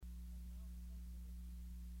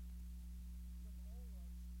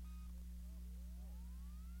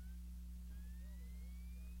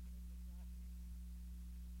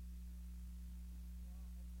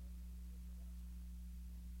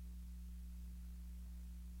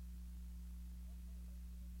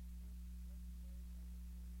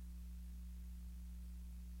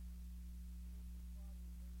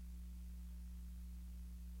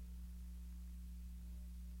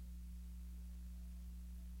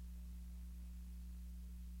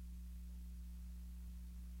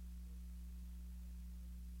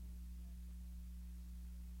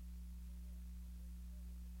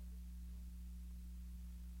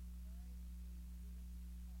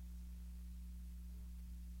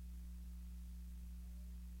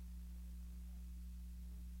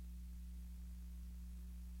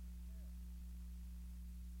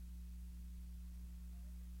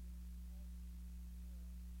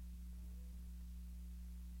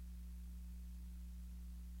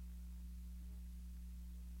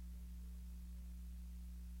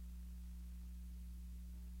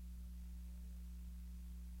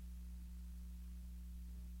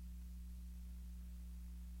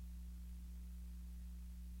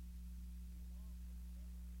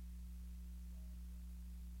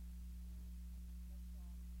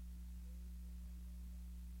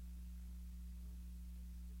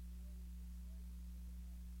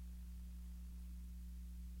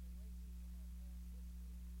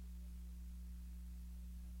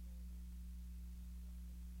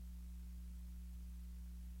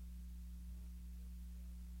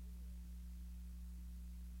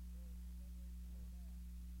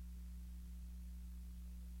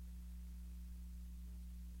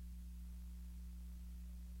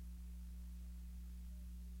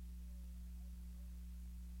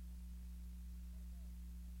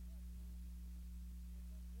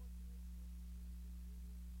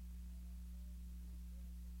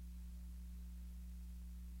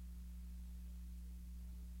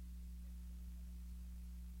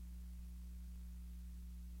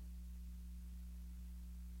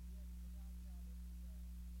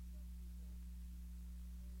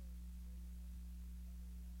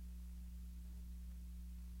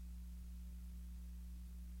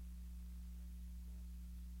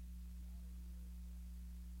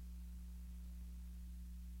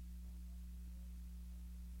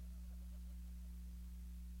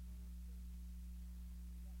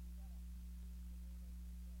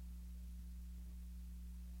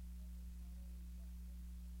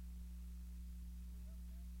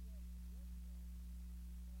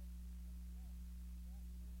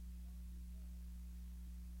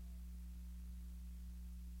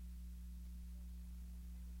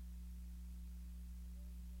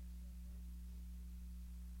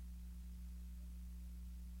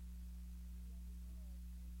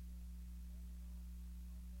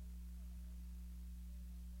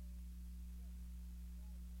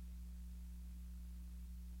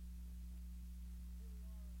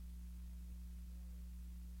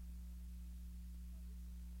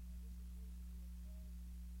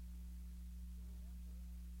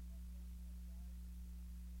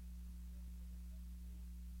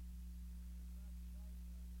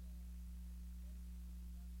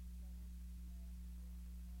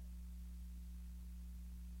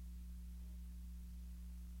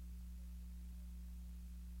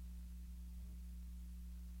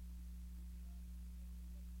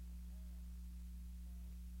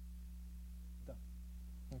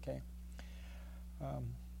Okay.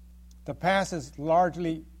 The past is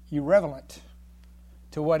largely irrelevant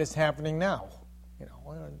to what is happening now.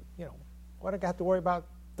 What I got to worry about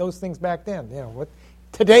those things back then?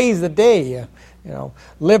 Today's the day.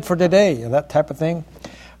 Live for today. That type of thing.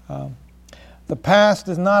 The past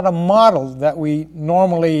is not a model that we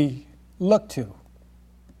normally look to.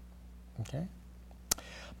 Okay.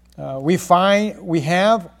 We find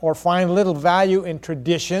little value in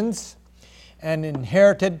traditions and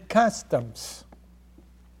inherited customs.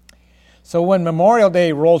 So when Memorial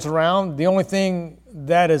Day rolls around, the only thing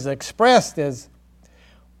that is expressed is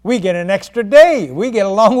we get an extra day. We get a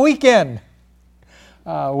long weekend.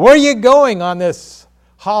 Where are you going on this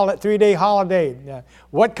 3-day holiday?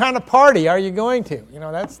 What kind of party are you going to?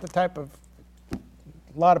 That's the type of a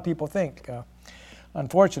lot of people think,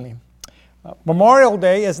 unfortunately. Memorial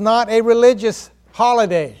Day is not a religious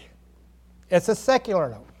holiday. It's a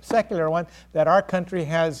secular one that our country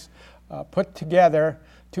has put together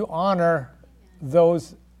to honor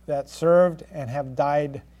those that served and have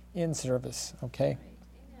died in service. Okay?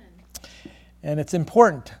 And it's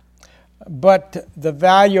important. But the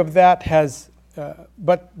value of that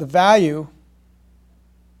the value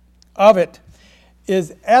of it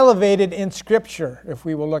is elevated in Scripture, if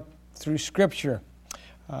we will look through Scripture.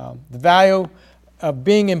 The value of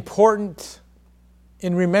being important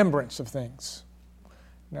in remembrance of things.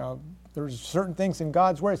 Now, there's certain things in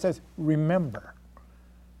God's Word that says, remember.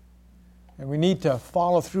 And we need to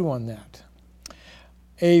follow through on that.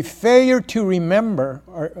 A failure to remember,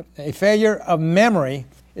 or a failure of memory,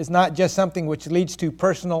 is not just something which leads to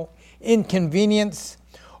personal inconvenience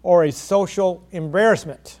or a social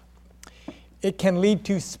embarrassment. It can lead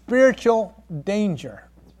to spiritual danger.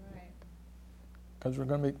 Because we're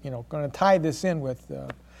going to tie this in with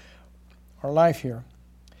our life here.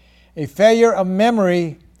 A failure of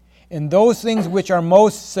memory in those things which are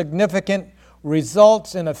most significant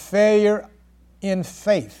results in a failure in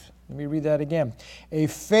faith. Let me read that again. A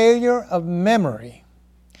failure of memory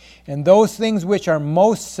in those things which are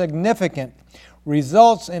most significant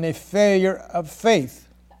results in a failure of faith.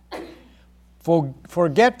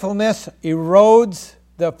 Forgetfulness erodes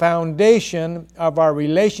the foundation of our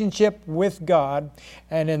relationship with God,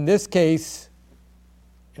 and in this case,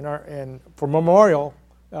 for Memorial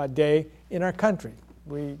Day in our country,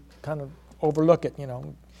 we kind of overlook it.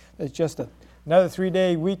 It's just another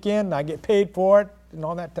 3-day weekend. I get paid for it, and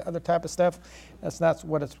all that other type of stuff. That's not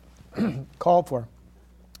what it's called for.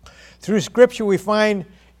 Through Scripture, we find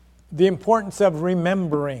the importance of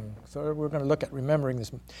remembering. So we're going to look at remembering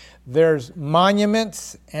this. There's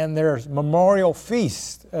monuments and there's memorial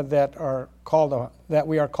feasts that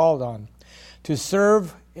we are called on to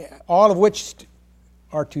serve, all of which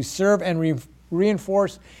are to serve and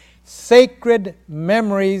reinforce sacred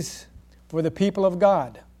memories for the people of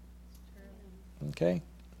God. Okay?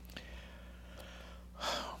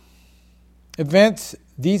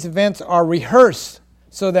 These events are rehearsed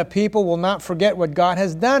so that people will not forget what God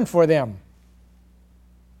has done for them.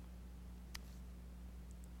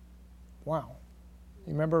 Wow.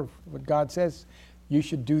 You remember what God says? You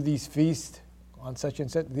should do these feasts on such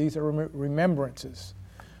and such. These are remembrances.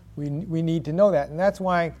 We need to know that. And that's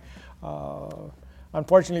why,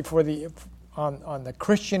 unfortunately, on the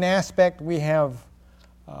Christian aspect, we have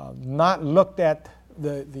not looked at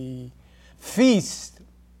the feasts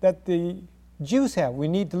that the Jews have. We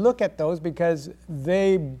need to look at those because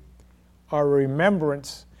they are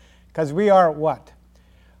remembrance. Because we are what?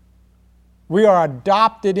 We are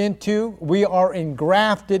adopted into, we are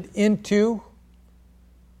engrafted into.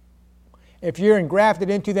 If you're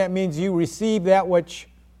engrafted into, that means you receive that which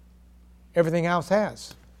everything else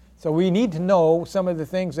has. So we need to know some of the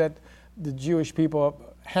things that the Jewish people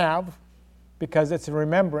have because it's a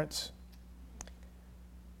remembrance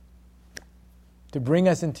to bring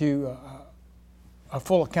us into a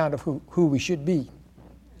full account of who we should be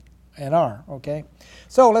and are, okay?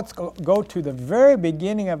 So let's go to the very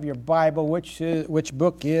beginning of your Bible, which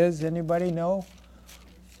book is, anybody know?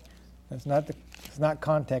 It's not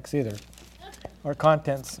context either, or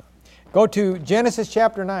contents. Go to Genesis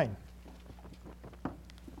chapter 9.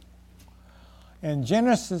 In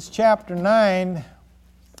Genesis chapter 9,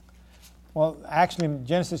 well, actually in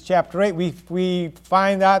Genesis chapter 8, we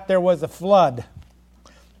find out there was a flood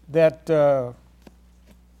that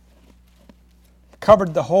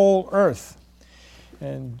covered the whole earth.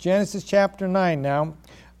 In Genesis chapter 9 now,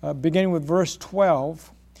 beginning with verse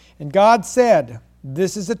 12, and God said,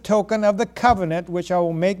 "This is a token of the covenant which I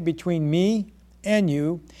will make between me and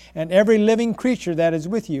you and every living creature that is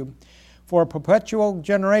with you for perpetual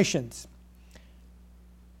generations.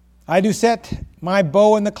 I do set my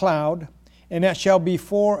bow in the cloud, and it shall be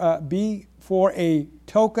for a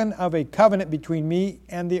token of a covenant between me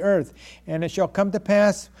and the earth. And it shall come to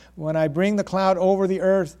pass, when I bring the cloud over the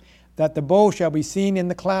earth, that the bow shall be seen in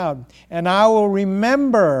the cloud. And I will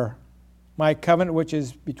remember my covenant which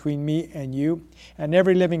is between me and you, and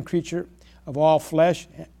every living creature of all flesh.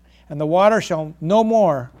 And the water shall no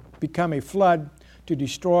more become a flood to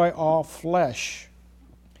destroy all flesh.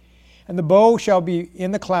 And the bow shall be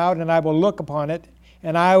in the cloud, and I will look upon it,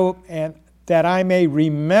 and that I may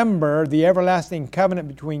remember the everlasting covenant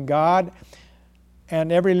between God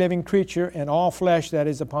and every living creature and all flesh that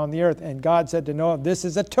is upon the earth. And God said to Noah, this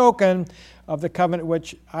is a token of the covenant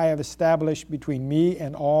which I have established between me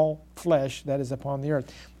and all flesh that is upon the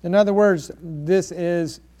earth. In other words, this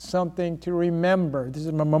is something to remember. This is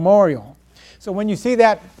a memorial. So when you see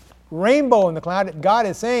that rainbow in the cloud, God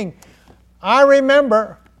is saying, I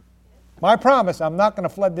remember my promise. I'm not going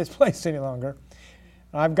to flood this place any longer.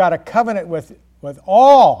 I've got a covenant with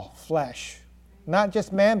all flesh, not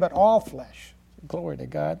just man, but all flesh. Glory to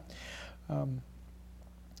God.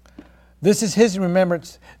 This is his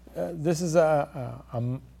remembrance. This is a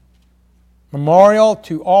memorial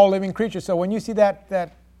to all living creatures. So when you see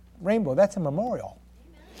that rainbow, that's a memorial.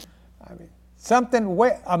 I mean,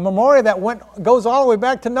 a memorial that goes all the way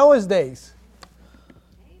back to Noah's days.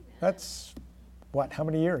 That's what? How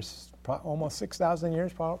many years? Almost 6,000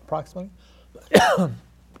 years, approximately.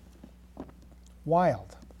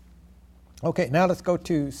 Wild. Okay, now let's go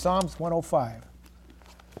to Psalms 105.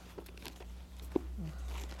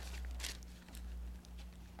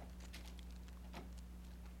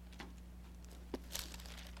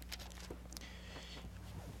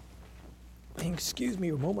 Excuse me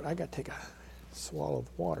a moment, I got to take a swallow of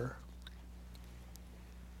water.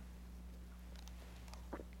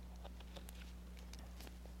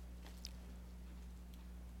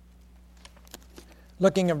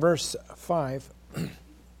 Looking at verse 5,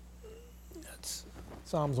 that's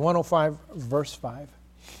Psalms 105, verse 5.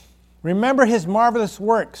 Remember his marvelous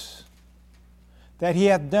works that he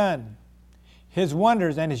hath done, his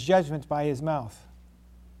wonders and his judgments by his mouth.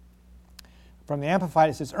 From the Amplified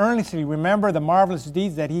it says, earnestly remember the marvelous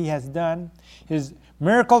deeds that he has done, his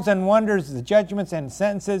miracles and wonders, the judgments and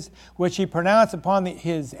sentences which he pronounced upon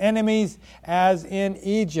his enemies as in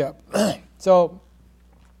Egypt. So,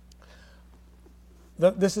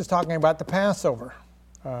 this is talking about the Passover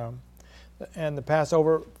and the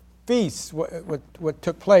Passover feast, what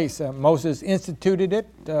took place. Moses instituted it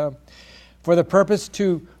for the purpose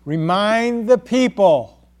to remind the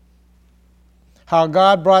people how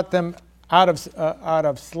God brought them out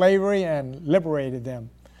of slavery and liberated them.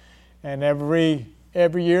 And every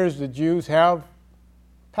year the Jews have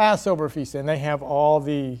Passover feast, and they have all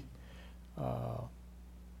the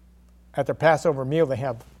at their Passover meal they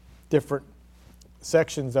have different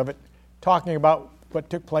sections of it talking about what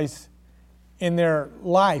took place in their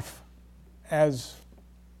life as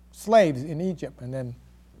slaves in Egypt, and then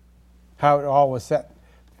how it all was set,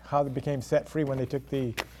 how they became set free when they took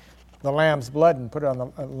the lamb's blood and put it on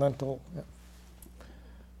the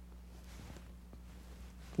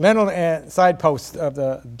lintel and side post of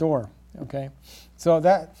the door. Okay, so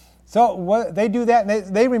what they do that,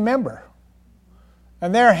 and they remember,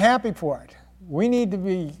 and they're happy for it. We need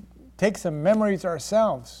to take some memories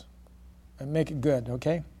ourselves and make it good.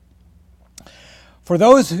 Okay. For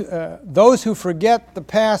those who forget the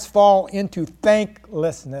past fall into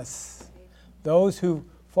thanklessness. Those who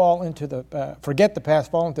forget the past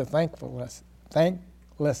fall into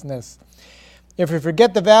thanklessness. If we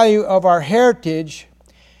forget the value of our heritage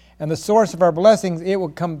and the source of our blessings, it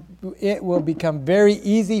will become very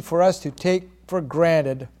easy for us to take for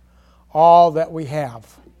granted all that we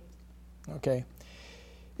have. Okay.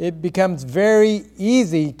 It becomes very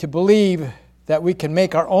easy to believe that we can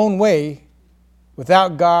make our own way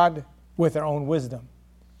without God with our own wisdom.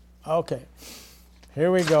 Okay,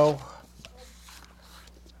 here we go.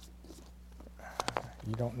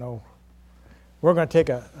 You don't know. We're going to take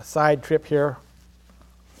a side trip here,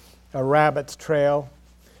 a rabbit's trail.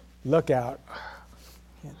 Look out.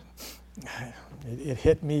 It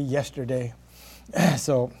hit me yesterday.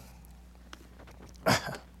 So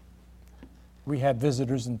we had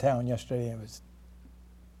visitors in town yesterday. It was,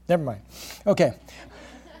 never mind. Okay.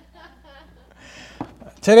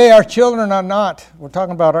 Today our children are not, we're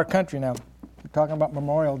talking about our country now. We're talking about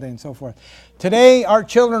Memorial Day and so forth. Today our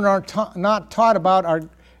children are not taught about our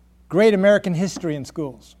great American history in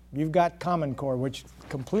schools. You've got Common Core, which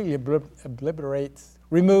completely obliterates,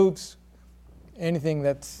 removes anything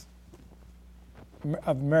that's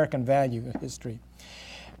of American value in history.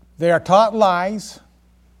 They are taught lies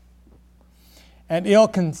and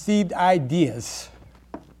ill-conceived ideas.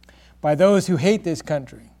 by those who hate this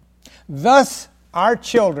country. Thus, our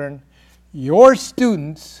children, your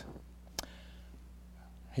students,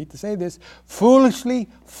 I hate to say this, foolishly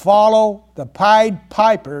follow the Pied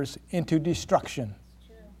Pipers into destruction.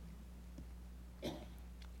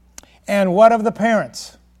 And what of the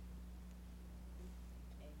parents?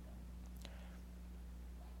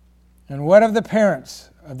 And what of the parents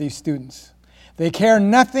of these students? They care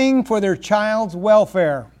nothing for their child's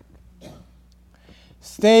welfare,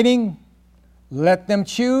 stating, let them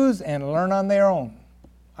choose and learn on their own.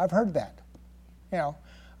 I've heard that.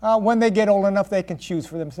 When they get old enough, they can choose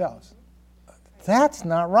for themselves. That's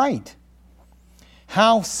not right.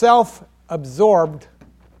 How self-absorbed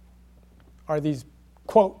are these,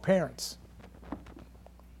 quote, parents?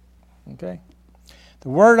 Okay? The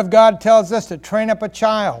Word of God tells us to train up a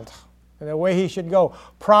child in the way he should go.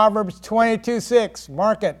 Proverbs 22:6.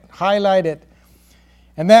 Mark it, highlight it.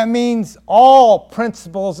 And that means all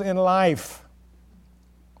principles in life.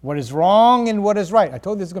 What is wrong and what is right. I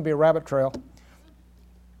told you this is going to be a rabbit trail.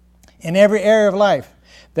 In every area of life,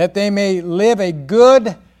 that they may live a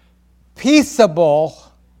good, peaceable,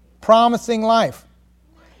 promising life.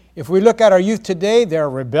 If we look at our youth today, they're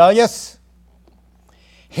rebellious,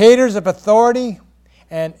 haters of authority,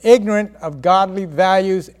 and ignorant of godly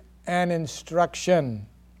values and instruction.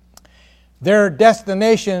 Their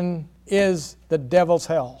destination is the devil's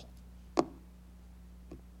hell.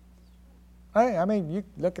 I mean, you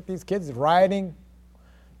look at these kids rioting.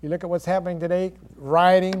 You look at what's happening today,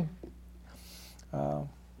 rioting.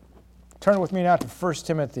 Turn with me now to 1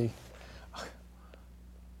 Timothy.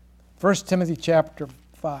 1 Timothy chapter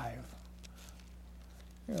 5.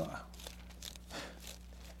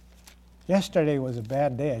 Yesterday was a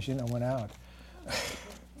bad day. I shouldn't have went out.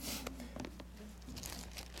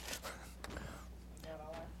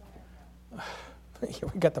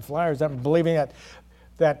 We got the flyers. I'm believing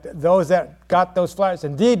that those that got those flyers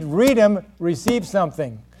indeed read them, receive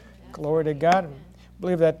something. Glory to God. I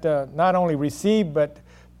believe that not only received, but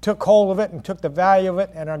took hold of it and took the value of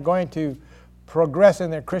it and are going to progress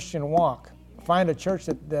in their Christian walk. Find a church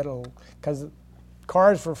that'll, because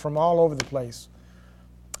cars were from all over the place.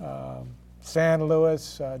 San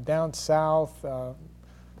Luis, down south,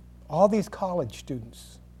 all these college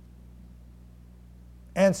students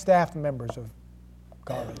and staff members of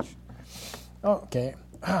college. Okay.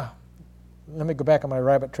 Let me go back on my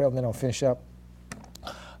rabbit trail and then I'll finish up.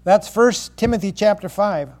 That's 1 Timothy chapter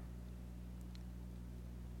 5.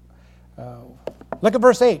 Look at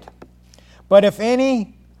verse 8. But if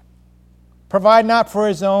any provide not for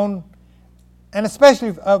his own, and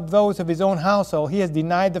especially of those of his own household, he has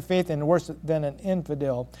denied the faith and worse than an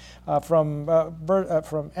infidel. From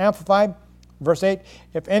Amplified, verse 8,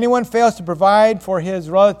 if anyone fails to provide for his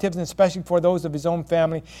relatives, and especially for those of his own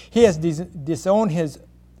family, he has disowned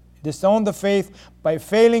the faith by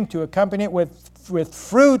failing to accompany it with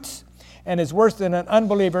fruits, and is worse than an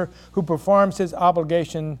unbeliever who performs his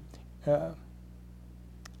obligation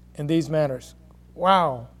in these manners.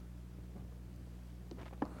 Wow.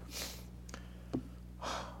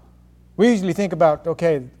 We usually think about,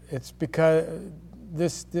 okay, it's because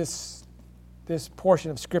this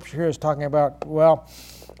portion of Scripture here is talking about, well,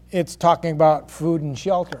 it's talking about food and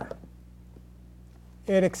shelter.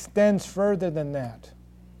 It extends further than that.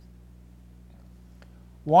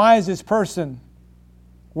 Why is this person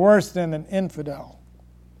worse than an infidel?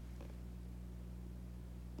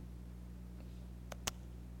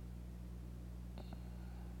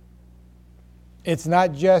 It's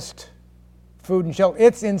not just food and shelter.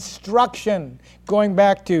 It's instruction, going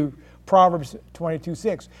back to Proverbs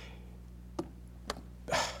 22:6.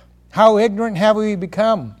 How ignorant have we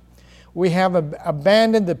become? We have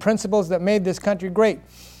abandoned the principles that made this country great.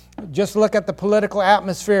 Just look at the political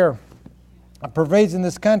atmosphere that pervades in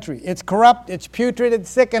this country. It's corrupt, it's putrid, it's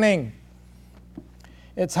sickening.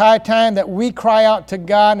 It's high time that we cry out to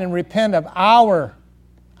God and repent of our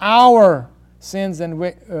sins and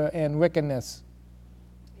wickedness.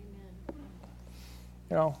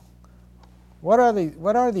 You know, what are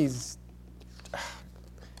these?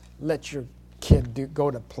 Let your kid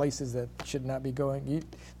go to places that should not be going.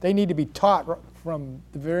 They need to be taught from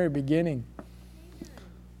the very beginning.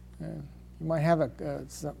 You might have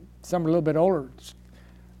some a little bit older.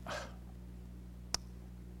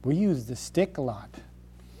 We use the stick a lot.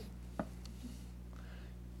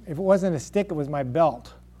 If it wasn't a stick, it was my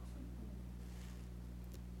belt.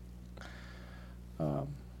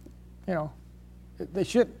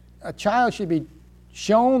 A child should be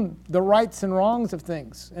shown the rights and wrongs of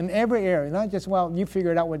things in every area, not just, well, you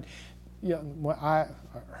figure it out when I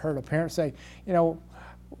heard a parent say,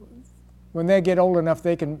 when they get old enough,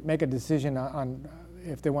 they can make a decision on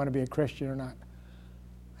if they want to be a Christian or not.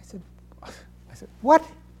 I said, what?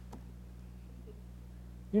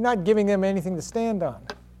 You're not giving them anything to stand on.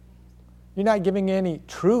 You're not giving any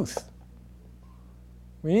truth.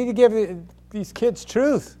 We need to give these kids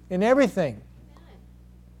truth in everything.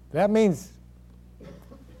 That means,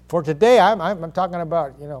 for today, I'm talking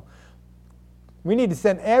about, we need to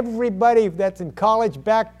send everybody that's in college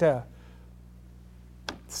back to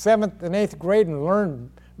 7th and 8th grade and learn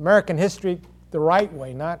American history the right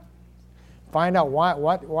way, not find out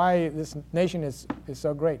why this nation is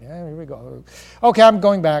so great. Here we go. Okay, I'm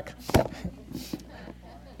going back.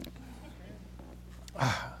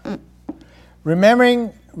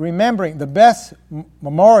 Remembering the best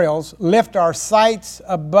memorials lift our sights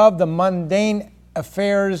above the mundane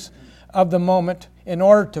affairs of the moment in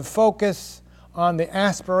order to focus on the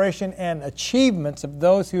aspiration and achievements of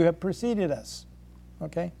those who have preceded us.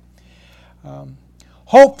 Okay?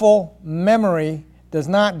 Hopeful memory does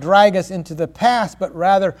not drag us into the past, but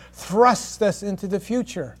rather thrusts us into the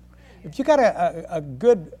future. If you got a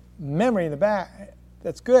good memory in the back,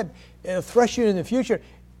 that's good. It'll thrust you in the future,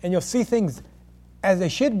 and you'll see things as they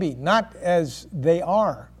should be, not as they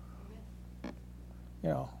are.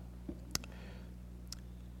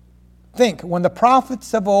 Think, when the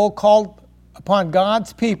prophets of old called upon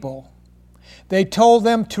God's people, they told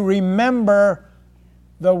them to remember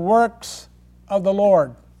the works of the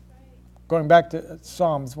Lord. Going back to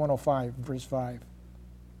Psalms 105, verse 5.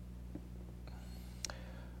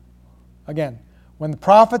 Again, when the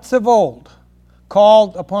prophets of old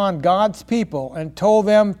called upon God's people and told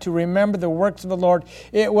them to remember the works of the Lord,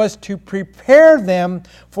 it was to prepare them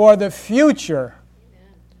for the future.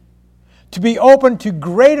 Amen. To be open to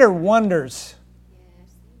greater wonders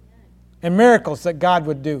and miracles that God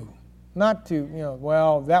would do. Not to,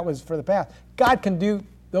 that was for the past. God can do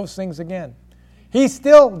those things again. He's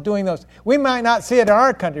still doing those. We might not see it in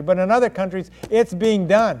our country, but in other countries, it's being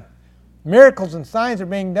done. Miracles and signs are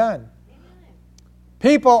being done.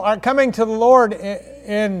 People are coming to the Lord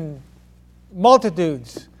in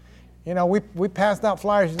multitudes. We passed out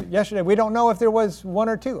flyers yesterday. We don't know if there was one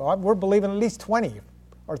or two. We're believing at least 20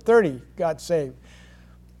 or 30 got saved.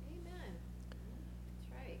 Amen.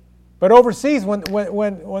 That's right. But overseas, when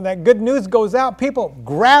that good news goes out, people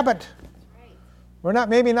grab it. We're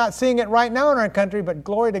maybe not seeing it right now in our country, but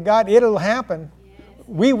glory to God, it'll happen. Yes.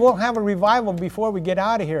 We will have a revival before we get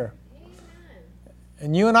out of here. Amen.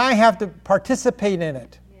 And you and I have to participate in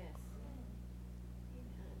it. Yes.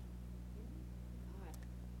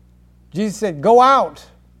 Jesus said, go out.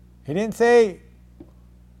 He didn't say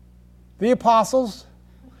the apostles.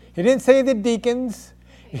 He didn't say the deacons.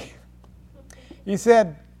 He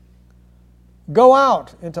said, go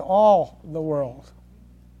out into all the world.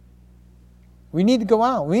 We need to go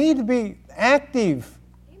out. We need to be active.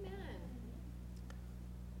 Amen.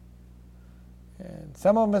 And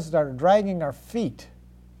some of us are dragging our feet.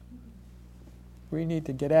 We need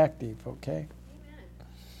to get active, okay? Amen.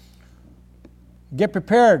 Get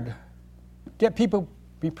prepared. Get people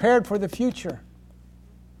prepared for the future.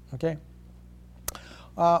 Okay?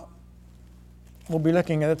 We'll be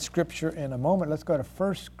looking at that scripture in a moment. Let's go to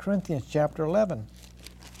 1 Corinthians chapter 11.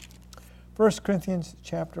 1 Corinthians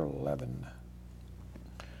chapter 11.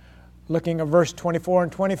 Looking at verse 24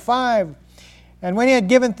 and 25. And when he had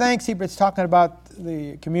given thanks, it's talking about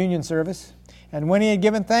the communion service. And when he had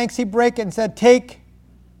given thanks, he brake it and said, take,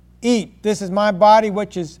 eat. This is my body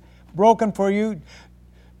which is broken for you.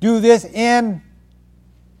 Do this in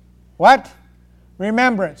what?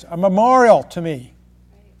 Remembrance, a memorial to me.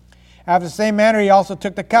 After the same manner, he also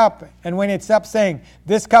took the cup, and when he had supped, saying,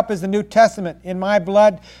 this cup is the New Testament in my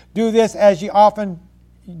blood. Do this as ye often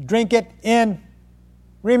drink it in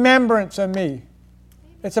remembrance of me.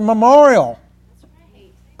 It's a memorial.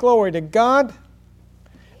 Right. Glory to God.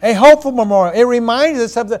 A hopeful memorial. It reminds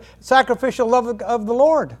us of the sacrificial love of the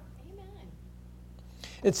Lord. Amen.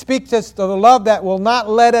 It speaks us to the love that will not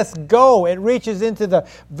let us go. It reaches into the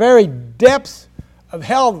very depths of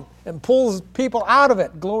hell and pulls people out of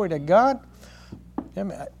it. Glory to God.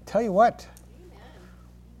 I tell you what.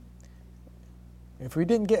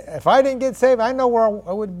 Amen. If I didn't get saved, I know where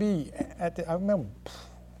I would be I remember.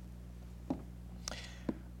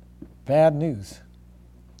 Bad news.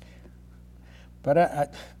 But I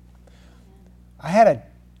had a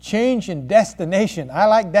change in destination. I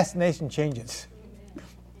like destination changes,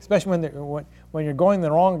 especially when you're going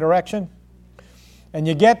the wrong direction. And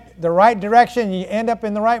you get the right direction, and you end up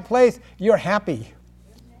in the right place, you're happy.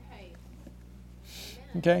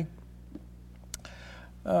 Okay?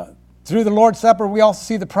 Through the Lord's Supper, we also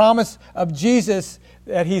see the promise of Jesus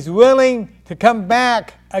that He's willing to come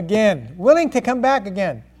back again. Willing to come back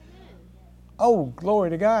again. Oh,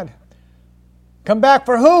 glory to God. Come back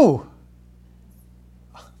for who?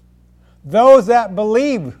 Those that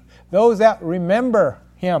believe, those that remember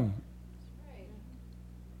him. Right.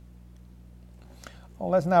 Oh,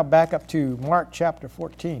 let's now back up to Mark chapter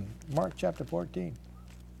 14. Mark chapter 14.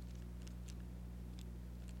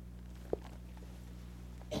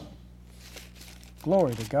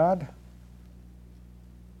 Glory to God.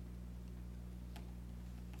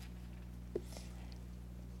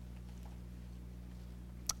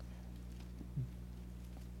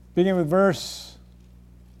 Beginning with verse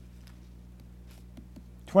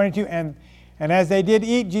 22. And as they did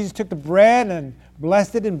eat, Jesus took the bread and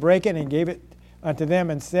blessed it and brake it and gave it unto them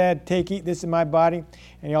and said, Take, eat, this is my body.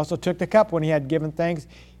 And he also took the cup when he had given thanks.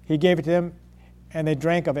 He gave it to them, and they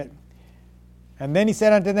drank of it. And then he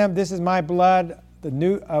said unto them, This is my blood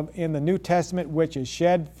in the New Testament, which is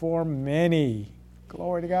shed for many.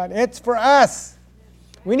 Glory to God. It's for us.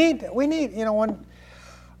 We need,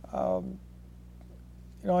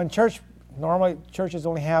 in church, normally churches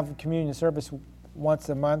only have communion service once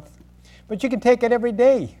a month. But you can take it every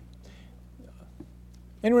day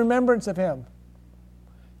in remembrance of him.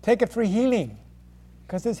 Take it for healing,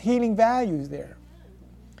 because there's healing values there.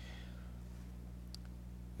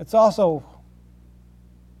 It's also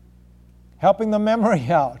helping the memory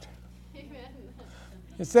out. Amen.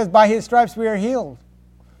 It says, by his stripes we are healed.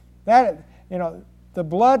 That, the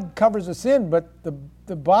blood covers the sin, but the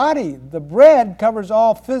body, the bread, covers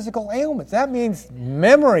all physical ailments. That means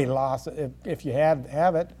memory loss, if you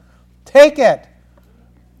have it. Take it.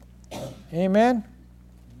 Amen.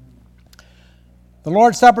 The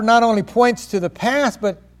Lord's Supper not only points to the past,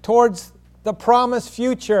 but towards the promised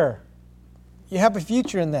future. You have a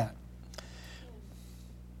future in that.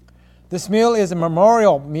 This meal is a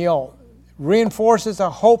memorial meal. Reinforces a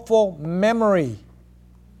hopeful memory.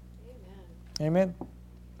 Amen. Amen.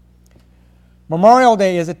 Memorial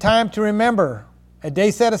Day is a time to remember, a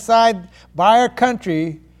day set aside by our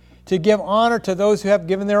country to give honor to those who have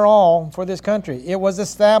given their all for this country. It was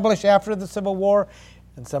established after the Civil War,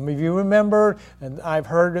 and some of you remember, and I've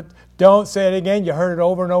heard it, don't say it again, you heard it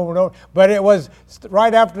over and over and over, but it was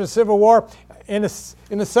right after the Civil War in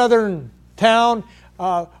a southern town.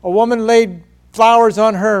 A woman laid flowers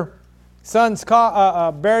on her son's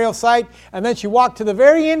burial site, and then she walked to the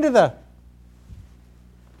very end of the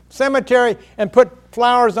cemetery and put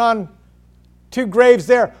flowers on two graves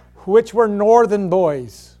there, which were Northern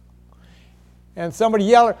boys. And somebody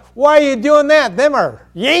yelled, "Why are you doing that? Them are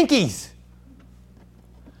Yankees."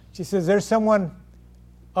 She says, "There's someone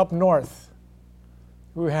up north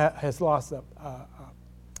who has lost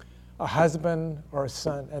a husband or a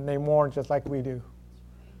son, and they mourn just like we do.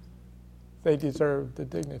 They deserve the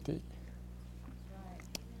dignity."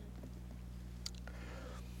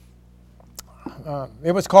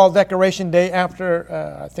 It was called Decoration Day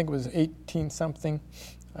after, I think it was 18-something.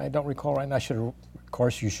 I don't recall right now. Of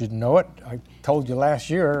course, you should know it. I told you last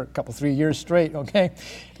year, 3 years straight, okay?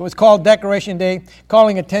 It was called Decoration Day,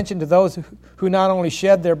 calling attention to those who not only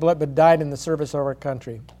shed their blood but died in the service of our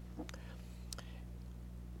country.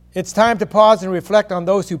 It's time to pause and reflect on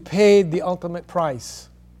those who paid the ultimate price.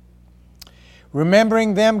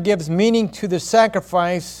 Remembering them gives meaning to the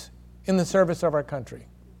sacrifice in the service of our country.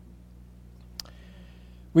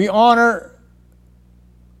 We honor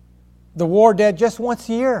the war dead just once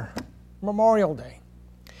a year, Memorial Day.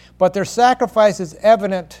 But their sacrifice is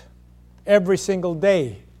evident every single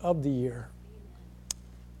day of the year.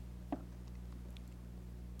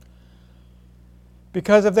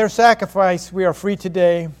 Because of their sacrifice, we are free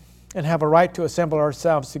today and have a right to assemble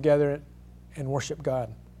ourselves together and worship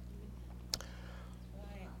God.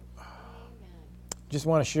 Just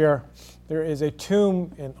want to share, there is a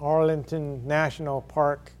tomb in Arlington National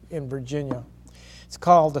Park in Virginia. It's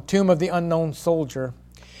called the Tomb of the Unknown Soldier.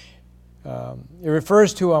 It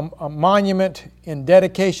refers to a monument in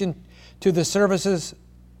dedication to the service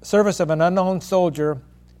of an unknown soldier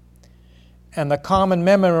and the common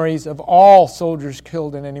memories of all soldiers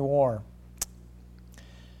killed in any war.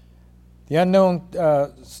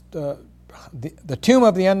 The Tomb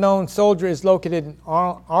of the Unknown Soldier is located in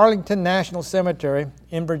Arlington National Cemetery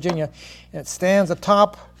in Virginia. And it stands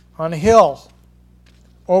atop on a hill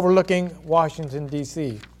overlooking Washington,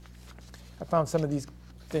 D.C. I found some of these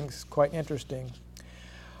things quite interesting.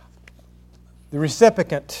 The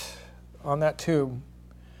recipient on that tomb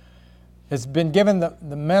has been given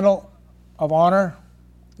the Medal of Honor,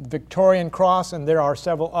 the Victorian Cross, and there are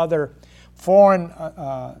several other foreign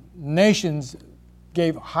nations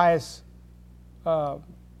gave highest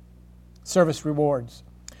service rewards.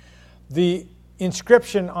 The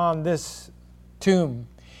inscription on this tomb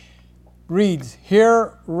reads,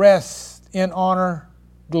 "Here rests in honor,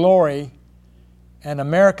 glory, an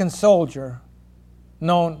American soldier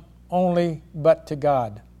known only but to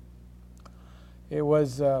God. It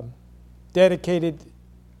was dedicated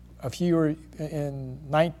in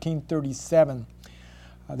 1937.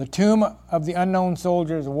 The Tomb of the Unknown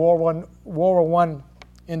Soldier is a World War I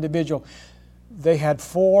individual. They had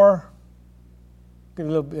four, get a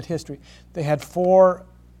little bit of history, they had four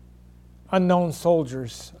unknown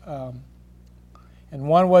soldiers, and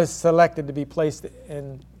one was selected to be placed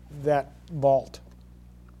in that vault.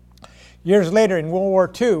 Years later, in World War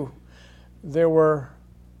II, there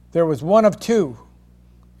was one of two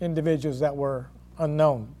individuals that were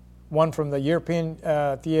unknown, one from the European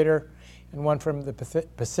theater and one from the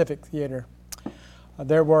Pacific theater.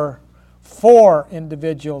 There were four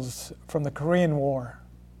individuals from the Korean War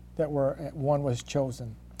one was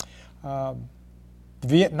chosen.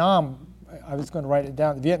 Vietnam, I was going to write it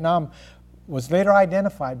down. Vietnam was later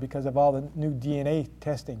identified because of all the new DNA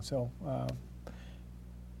testing. So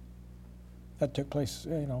that took place.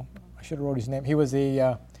 I should have wrote his name. He was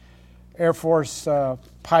the Air Force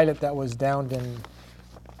pilot that was downed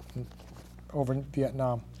over in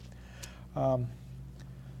Vietnam.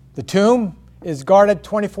 The tomb is guarded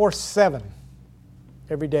 24/7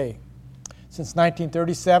 every day. Since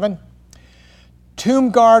 1937,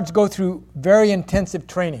 tomb guards go through very intensive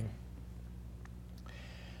training.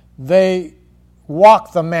 They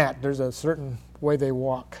walk the mat. There's a certain way they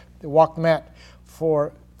walk. They walk the mat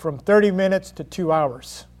from 30 minutes to 2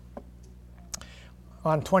 hours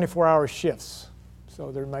on 24-hour shifts.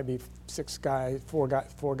 So there might be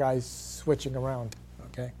four guys switching around.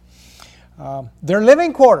 Okay. Their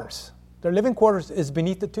living quarters is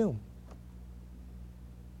beneath the tomb.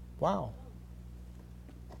 Wow.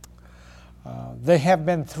 There have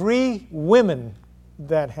been 3 women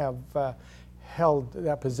that have held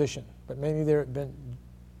that position, but maybe there have been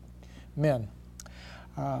men.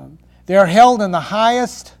 They are held in the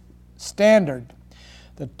highest standard.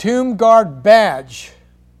 The Tomb Guard badge,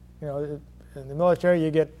 in the military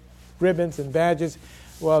you get ribbons and badges.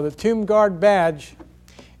 Well, the Tomb Guard badge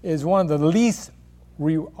is one of the least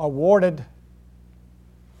awarded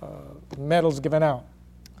medals given out.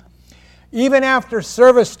 Even after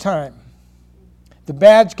service time, the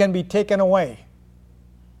badge can be taken away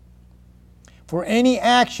for any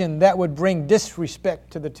action that would bring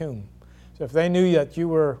disrespect to the tomb. So if they knew that you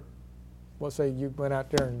were, let's say you went out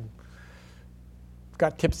there and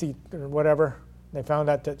got tipsy or whatever, they found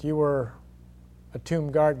out that you were a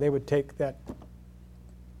tomb guard, they would take that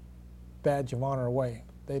badge of honor away.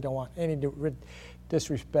 They don't want any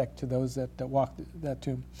disrespect to those that walk that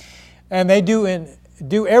tomb. And they do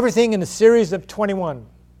everything in a series of 21,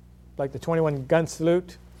 like the 21 gun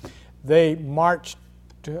salute. They march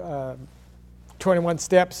 21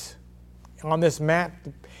 steps on this mat.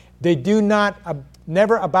 They do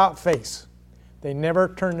never about face. They never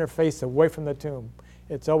turn their face away from the tomb.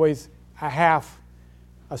 It's always a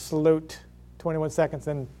salute, 21 seconds,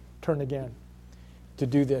 then turn again to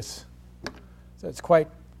do this. So it's quite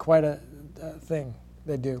a thing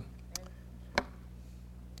they do.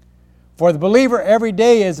 For the believer, every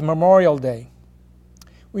day is Memorial Day.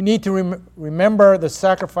 We need to remember the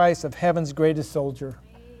sacrifice of heaven's greatest soldier,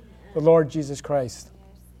 the Lord Jesus Christ.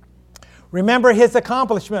 Remember his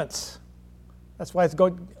accomplishments. That's why it's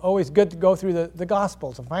always good to go through the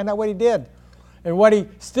Gospels and find out what he did and what he's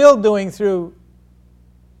still doing through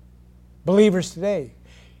believers today.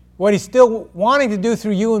 What he's still wanting to do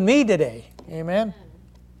through you and me today. Amen?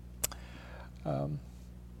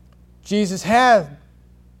 Jesus has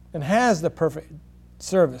the perfect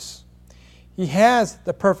service. He has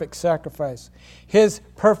the perfect sacrifice. His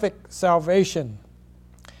perfect salvation.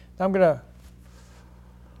 Now I'm going to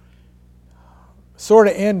sort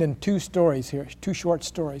of end in 2 stories here, 2 short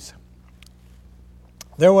stories.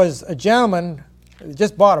 There was a gentleman who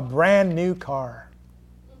just bought a brand new car.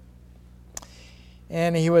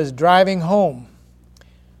 And he was driving home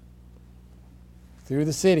through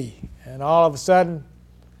the city. And all of a sudden,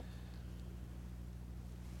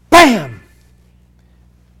 bam!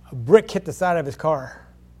 A brick hit the side of his car.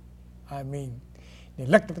 I mean, he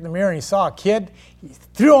looked up in the mirror and he saw a kid. He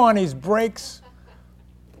threw on his brakes,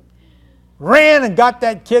 ran and got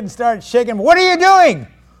that kid and started shaking him. What are you doing?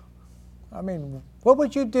 I mean, what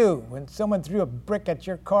would you do when someone threw a brick at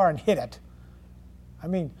your car and hit it? I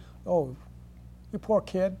mean, oh, you poor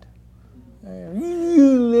kid.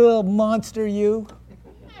 You little monster, you.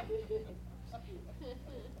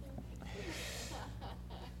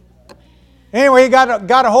 Anyway, he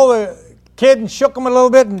got a hold of the kid and shook him a little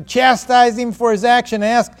bit and chastised him for his action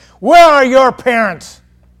and asked, "Where are your parents?"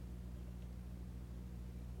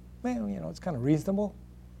 Well, it's kind of reasonable.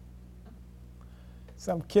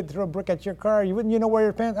 Some kid threw a brick at your car. You wouldn't know where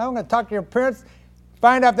your parents. I'm going to talk to your parents,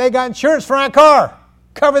 find out if they got insurance for my car.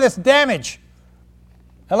 Cover this damage.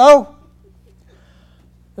 Hello?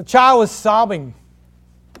 The child was sobbing.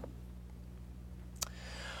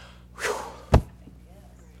 Whew.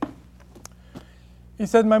 He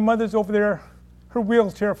said, my mother's over there. Her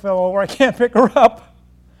wheelchair fell over. I can't pick her up.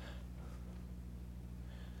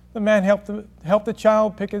 The man helped the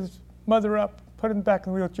child pick his mother up, put him back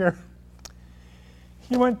in the wheelchair.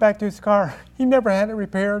 He went back to his car. He never had it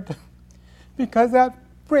repaired because that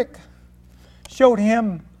brick showed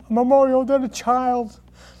him a memorial that a child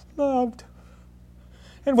loved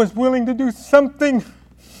and was willing to do something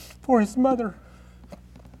for his mother.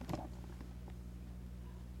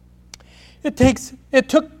 It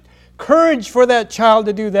took courage for that child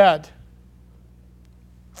to do that.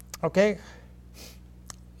 Okay?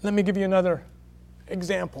 Let me give you another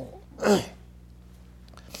example.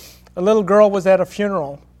 A little girl was at a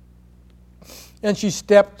funeral, and she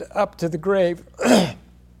stepped up to the grave,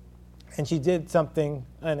 and she did something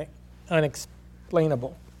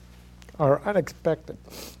unexplainable or unexpected.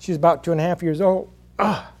 She's about 2.5 years old.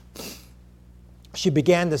 She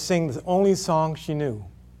began to sing the only song she knew.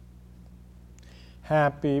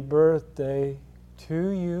 Happy birthday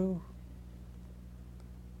to you.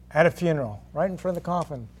 At a funeral, right in front of the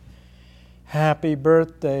coffin. Happy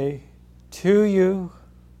birthday to you.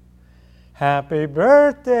 Happy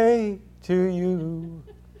birthday to you.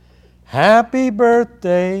 Happy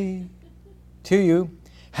birthday to you.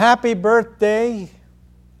 Happy birthday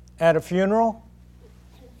at a funeral.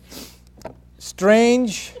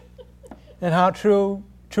 Strange, and how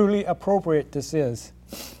truly appropriate this is.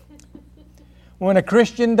 When a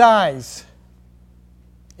Christian dies,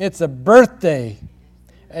 it's a birthday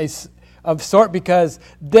of sort, because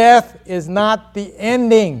death is not the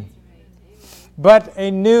ending, but a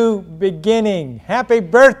new beginning. Happy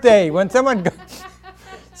birthday when someone goes.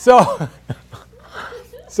 So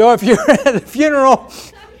if you're at a funeral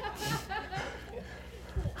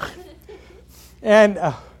and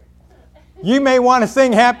you may want to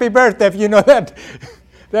sing happy birthday if you know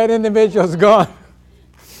that individual's gone.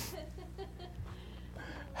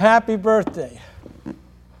 Happy birthday.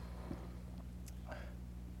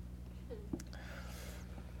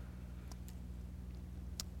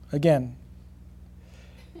 Again,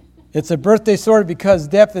 it's a birthday sword because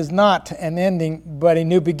death is not an ending, but a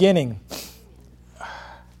new beginning.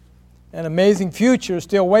 An amazing future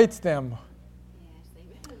still waits them.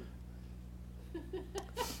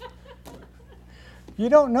 You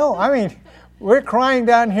don't know. I mean, we're crying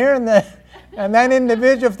down here, and that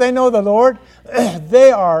individual, if they know the Lord,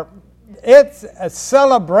 it's a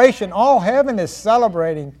celebration. All heaven is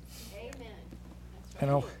celebrating. Amen. You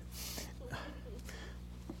know.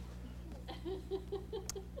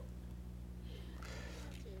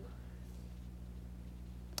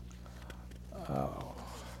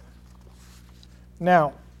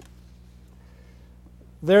 Now,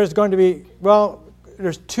 there's going to be,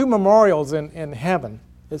 there's 2 memorials in heaven.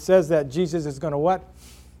 It says that Jesus is going to what?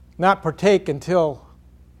 Not partake until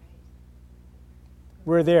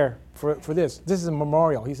we're there for this. This is a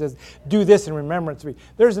memorial. He says, do this in remembrance of me.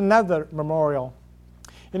 There's another memorial.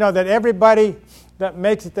 You know, that everybody that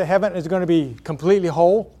makes it to heaven is going to be completely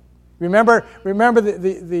whole. Remember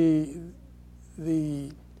the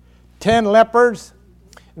 10 lepers?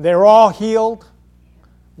 They were all healed,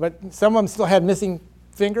 but some of them still had missing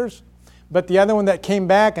fingers. But the other one that came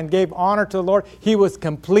back and gave honor to the Lord, he was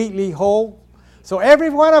completely whole. So every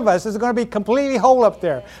one of us is going to be completely whole up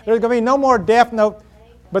there. There's going to be no more death,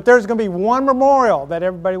 but there's going to be one memorial that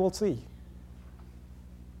everybody will see.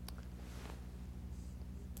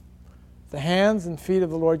 The hands and feet of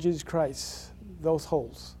the Lord Jesus Christ, those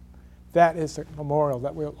holes. That is a memorial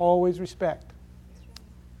that we'll always respect.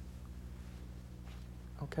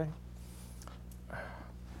 Okay?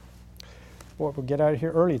 Well, we'll get out of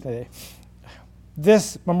here early today.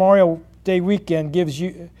 This Memorial Day weekend gives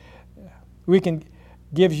you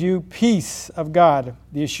peace of God,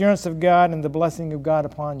 the assurance of God, and the blessing of God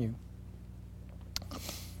upon you.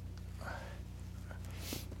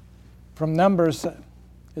 From Numbers,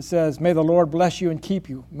 it says, may the Lord bless you and keep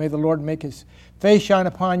you. May the Lord make his face shine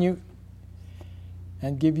upon you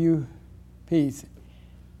and give you peace.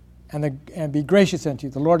 And be gracious unto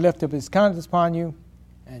you. The Lord lift up his countenance upon you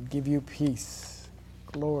and give you peace.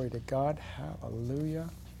 Glory to God. Hallelujah.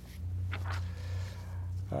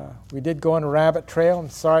 We did go on a rabbit trail. I'm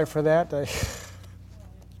sorry for that. The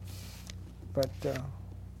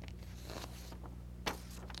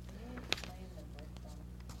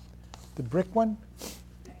brick one?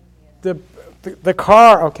 The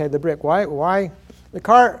car. Okay, the brick. Why? The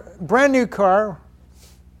car, brand new car.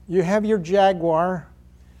 You have your Jaguar,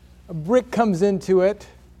 a brick comes into it,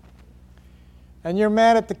 and you're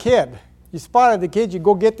mad at the kid. You spotted the kid, you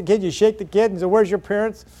go get the kid, you shake the kid, and say, where's your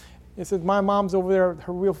parents? He says, my mom's over there,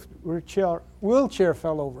 her wheelchair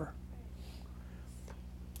fell over.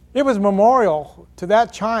 It was a memorial to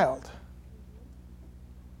that child.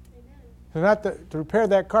 Not to repair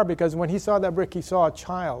that car, because when he saw that brick, he saw a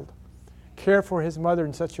child care for his mother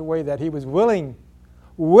in such a way that he was willing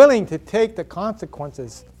to take the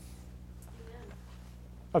consequences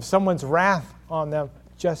of someone's wrath on them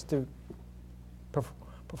just to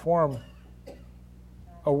perform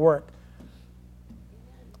a work.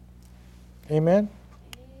 Amen?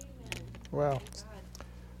 Well,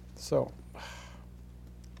 so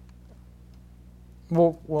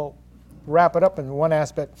we'll wrap it up in one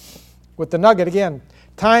aspect. With the nugget again,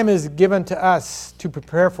 time is given to us to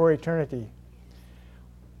prepare for eternity.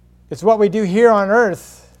 It's what we do here on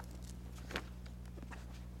earth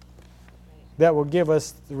that will give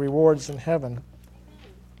us the rewards in heaven.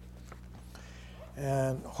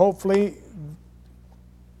 And hopefully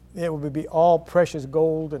it will be all precious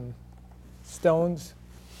gold and stones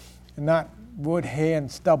and not wood, hay,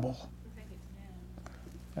 and stubble.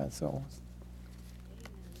 And so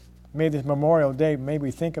may this Memorial Day, may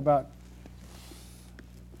we think about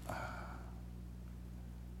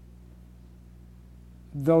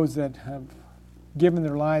those that have given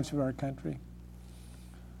their lives for our country,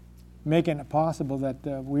 making it possible that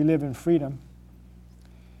we live in freedom.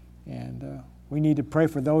 And we need to pray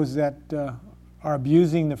for those that are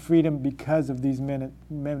abusing the freedom because of these men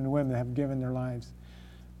and women that have given their lives.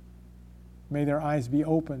 May their eyes be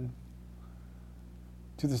open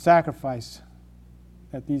to the sacrifice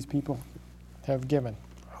that these people have given.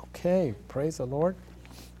 Okay, praise the Lord.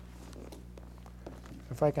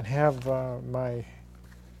 If I can have my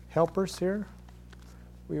helpers here,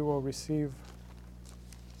 we will receive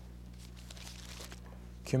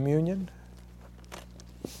communion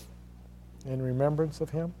in remembrance of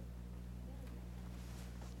him.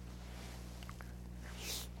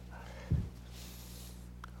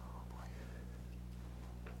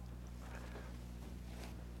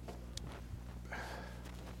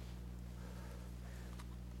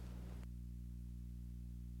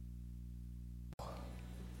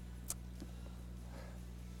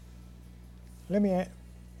 Let me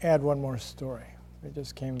add one more story. It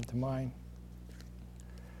just came to mind.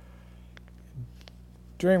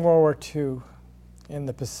 During World War II, in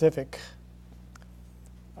the Pacific,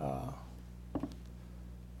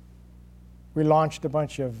 we launched a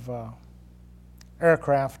bunch of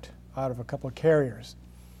aircraft out of a couple of carriers,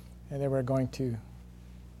 and they were going to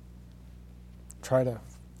try to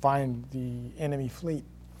find the enemy fleet.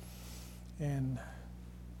 And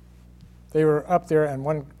they were up there, and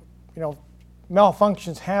one,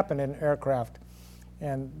 malfunctions happen in aircraft.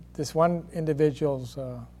 And this one individual's,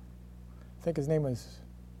 I think his name was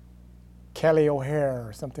Kelly O'Hare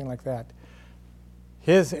or something like that.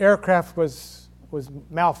 His aircraft was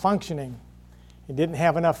malfunctioning. He didn't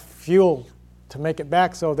have enough fuel to make it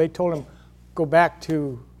back, so they told him go back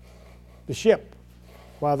to the ship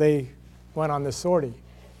while they went on this sortie.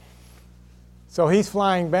 So he's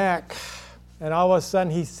flying back, and all of a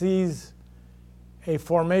sudden he sees a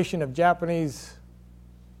formation of Japanese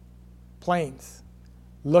planes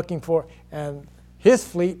looking for, and his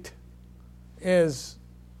fleet is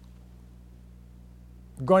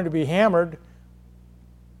going to be hammered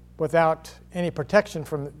without any protection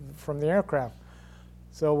from the aircraft.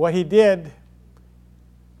 So what he did,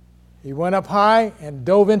 he went up high and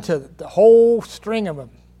dove into the whole string of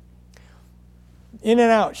them, in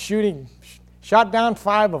and out, shooting, shot down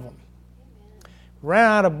 5 of them, ran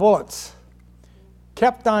out of bullets,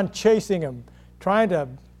 kept on chasing them, trying to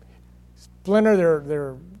splinter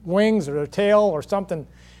their wings or their tail or something.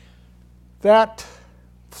 That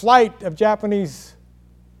flight of Japanese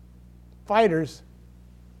fighters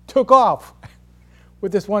took off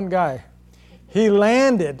with this one guy. He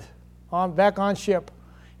landed back on ship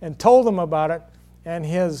and told them about it, and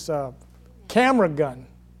his camera gun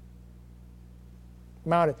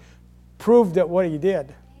mounted proved that what he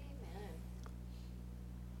did.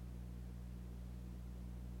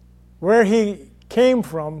 Where he came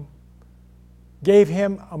from gave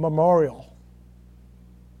him a memorial.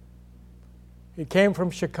 He came from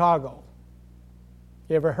Chicago.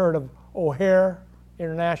 You ever heard of O'Hare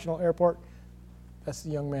International Airport? That's the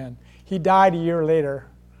young man. He died a year later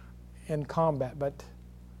in combat, but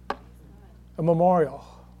a memorial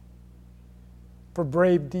for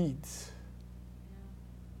brave deeds.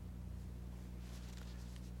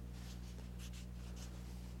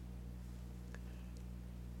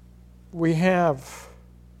 We have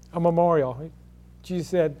a memorial. Jesus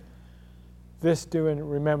said, this do in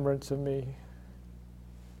remembrance of me.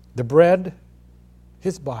 The bread,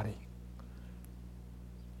 his body.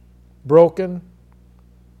 Broken,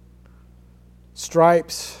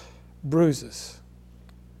 stripes, bruises.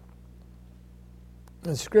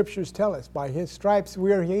 And scriptures tell us, by his stripes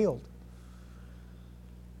we are healed.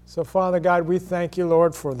 So, Father God, we thank you,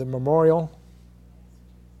 Lord, for the memorial.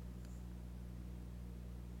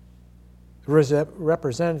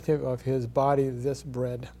 Representative of his body, this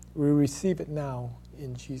bread. We receive it now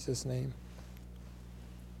in Jesus' name.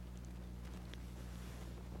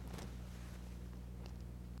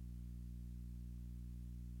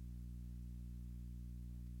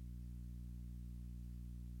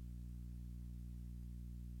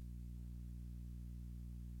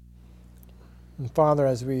 And Father,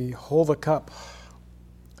 as we hold the cup,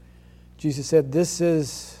 Jesus said, this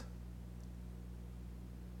is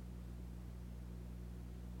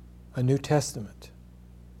a New Testament.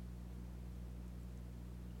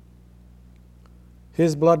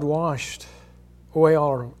 His blood washed away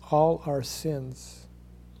all our sins,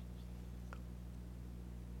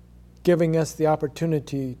 giving us the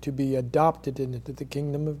opportunity to be adopted into the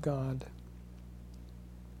kingdom of God,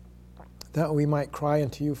 that we might cry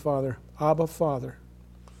unto you, Father, Abba, Father.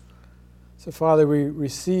 So, Father, we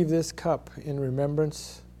receive this cup in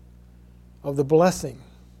remembrance of the blessing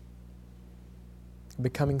of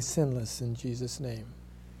becoming sinless in Jesus' name.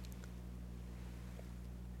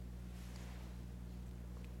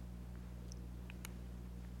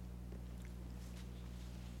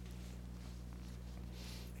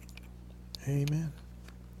 Amen.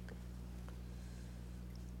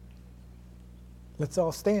 Let's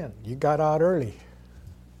all stand. You got out early.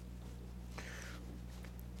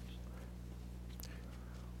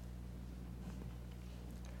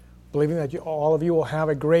 Believing that all of you will have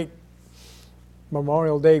a great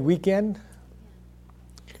Memorial Day weekend.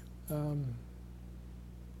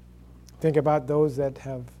 Think about those that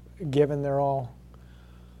have given their all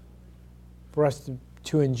for us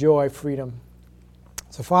to enjoy freedom.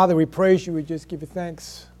 So, Father, we praise you. We just give you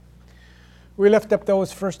thanks. We lift up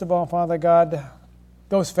those, first of all, Father God,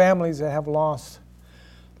 those families that have lost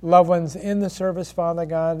loved ones in the service, Father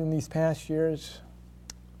God, in these past years.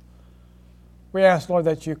 We ask, Lord,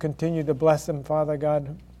 that you continue to bless them, Father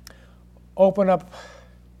God. Open up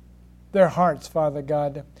their hearts, Father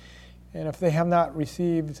God. And if they have not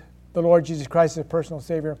received the Lord Jesus Christ as personal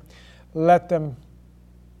Savior, let them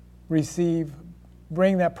receive,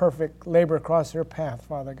 bring that perfect labor across their path,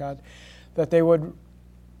 Father God, that they would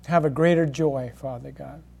have a greater joy, Father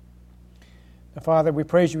God. Now, Father, we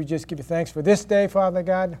praise you. We just give you thanks for this day, Father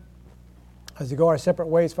God. As we go our separate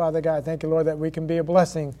ways, Father God, thank you, Lord, that we can be a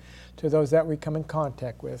blessing to those that we come in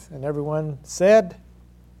contact with. And everyone said,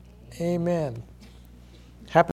 Amen.